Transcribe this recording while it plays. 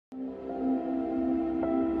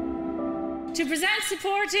To present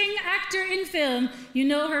supporting actor in film, you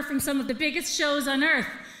know her from some of the biggest shows on earth.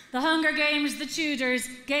 The Hunger Games, The Tudors,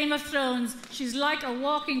 Game of Thrones. She's like a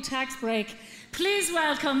walking tax break. Please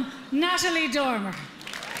welcome Natalie Dormer.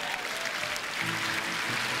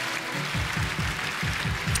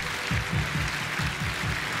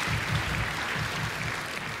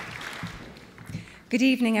 Good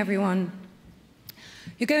evening, everyone.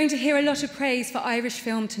 You're going to hear a lot of praise for Irish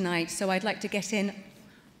film tonight, so I'd like to get in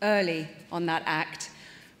early on that act.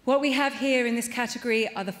 What we have here in this category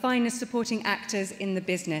are the finest supporting actors in the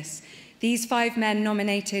business. These 5 men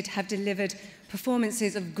nominated have delivered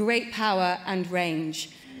performances of great power and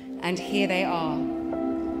range, and here they are.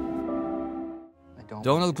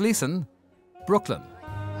 Donald Gleeson, Brooklyn.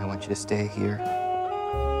 I want you to stay here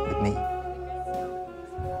with me.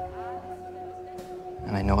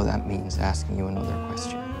 And I know that means asking you another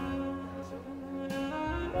question.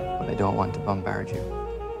 But I don't want to bombard you.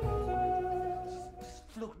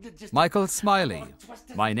 Michael Smiley.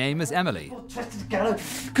 My name is Emily.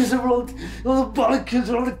 Because I wrote all the bollocks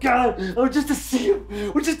on the gallows. Oh, just to see him.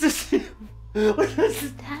 Oh, just to see him.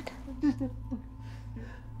 Dad.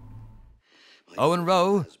 Owen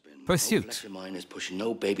Rowe, Pursuit. Mine is pushing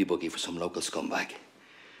no baby buggy for some local scumbag.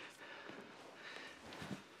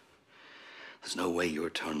 There's no way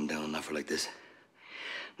you're turning down an offer like this.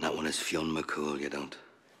 Not when it's Fionn McCool, you don't.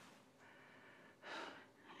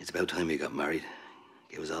 It's about time you got married.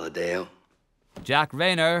 Give us all a day out. Jack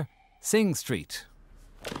Reynor, Sing Street.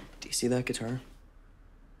 Do you see that guitar?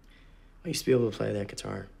 I used to be able to play that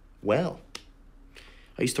guitar well.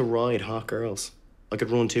 I used to ride hot girls. I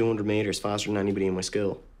could run 200 metres faster than anybody in my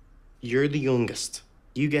school. You're the youngest.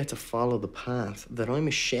 You get to follow the path that I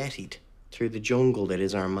macheted through the jungle that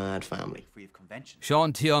is our mad family.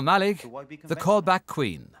 Sean T. O'Malley, the callback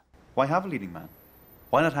queen. Why have a leading man?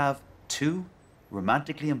 Why not have 2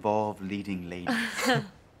 romantically involved leading ladies?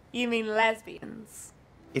 You mean lesbians?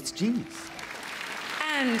 It's genius.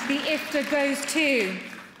 And the IFTA goes to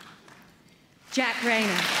Jack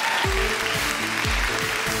Reynor.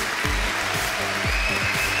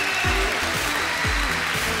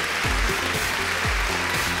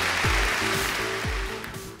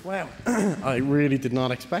 Wow, I really did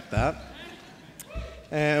not expect that.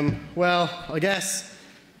 Well, I guess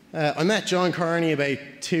I met John Kearney about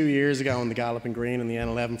 2 years ago on the Galloping Green in the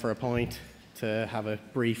N11 for a pint to have a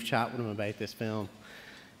brief chat with him about this film.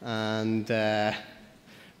 And I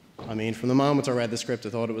mean, from the moment I read the script, I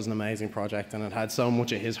thought it was an amazing project, and it had so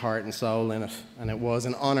much of his heart and soul in it. And it was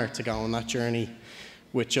an honour to go on that journey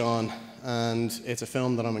with John. And it's a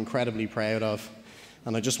film that I'm incredibly proud of.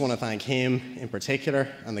 And I just want to thank him in particular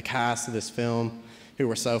and the cast of this film, who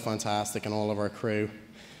were so fantastic, and all of our crew.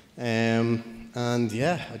 And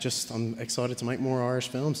yeah, I'm excited to make more Irish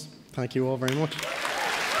films. Thank you all very much.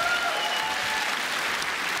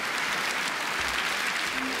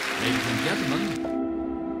 Ladies and gentlemen,